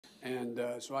And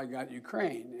so I got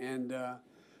Ukraine. And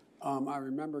I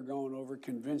remember going over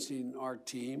convincing our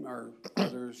team, or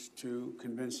others too,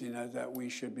 convincing us that we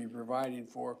should be providing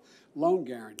for loan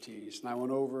guarantees. And I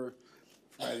went over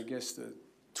for, I guess, the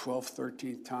 12th,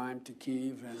 13th time to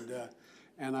Kyiv,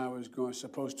 and I was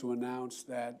supposed to announce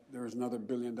that there was another $1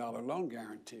 billion loan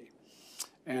guarantee.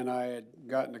 And I had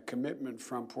gotten a commitment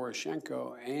from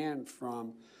Poroshenko and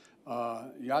from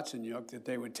Yatsenyuk that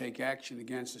they would take action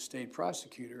against the state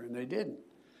prosecutor, and they didn't.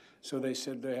 So they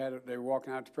said they were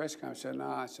walking out to press conference. I said, no,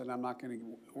 I said, I'm not going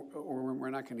to, or we're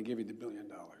not going to give you the $1 billion.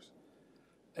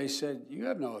 They said, you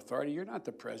have no authority. You're not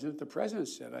the president. The president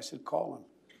said. I said, call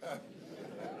him.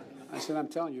 I said, I'm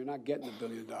telling you, you're not getting the $1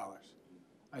 billion.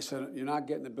 I said, you're not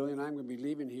getting the $1 billion. I'm going to be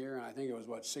leaving here. And I think it was,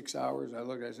 what, 6 hours? I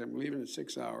looked, I said, I'm leaving in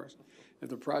 6 hours. If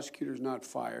the prosecutor's not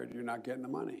fired, you're not getting the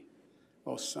money.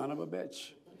 Well, son of a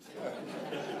bitch.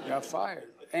 Got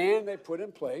fired. And they put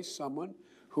in place someone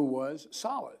who was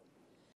solid.